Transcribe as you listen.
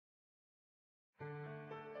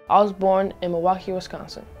I was born in Milwaukee,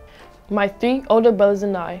 Wisconsin. My 3 older brothers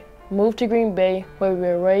and I moved to Green Bay, where we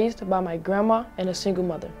were raised by my grandma and a single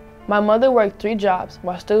mother. My mother worked 3 jobs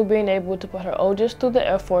while still being able to put her oldest through the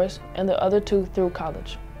Air Force and the other 2 through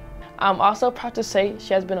college. I'm also proud to say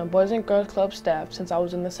she has been on Boys and Girls Club staff since I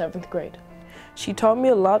was in the 7th grade. She taught me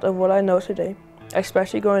a lot of what I know today,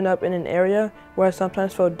 especially growing up in an area where I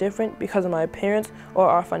sometimes felt different because of my appearance or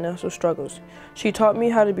our financial struggles. She taught me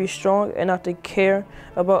how to be strong and not to care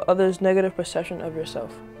about others' negative perception of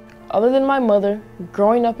yourself. Other than my mother,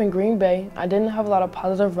 growing up in Green Bay, I didn't have a lot of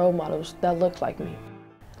positive role models that looked like me.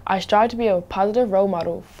 I strive to be a positive role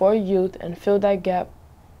model for youth and fill that gap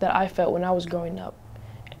that I felt when I was growing up.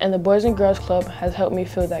 And the Boys and Girls Club has helped me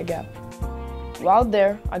fill that gap. While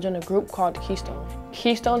there, I joined a group called Keystone.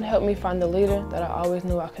 Keystone helped me find the leader that I always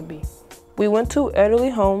knew I could be. We went to elderly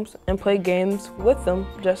homes and played games with them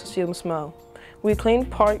just to see them smile. We cleaned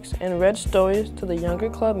parks and read stories to the younger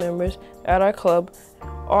club members at our club.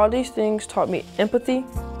 All these things taught me empathy,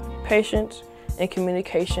 patience, and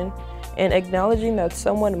communication, and acknowledging that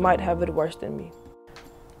someone might have it worse than me.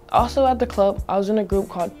 Also at the club, I was in a group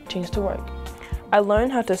called Teens to Work. I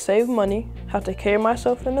learned how to save money, how to carry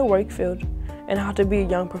myself in the work field, and how to be a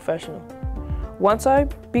young professional. Once I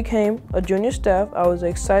became a junior staff, I was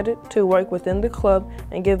excited to work within the club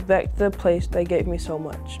and give back to the place that gave me so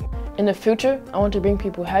much. In the future, I want to bring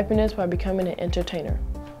people happiness by becoming an entertainer.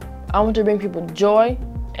 I want to bring people joy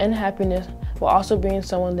and happiness while also being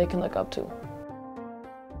someone they can look up to.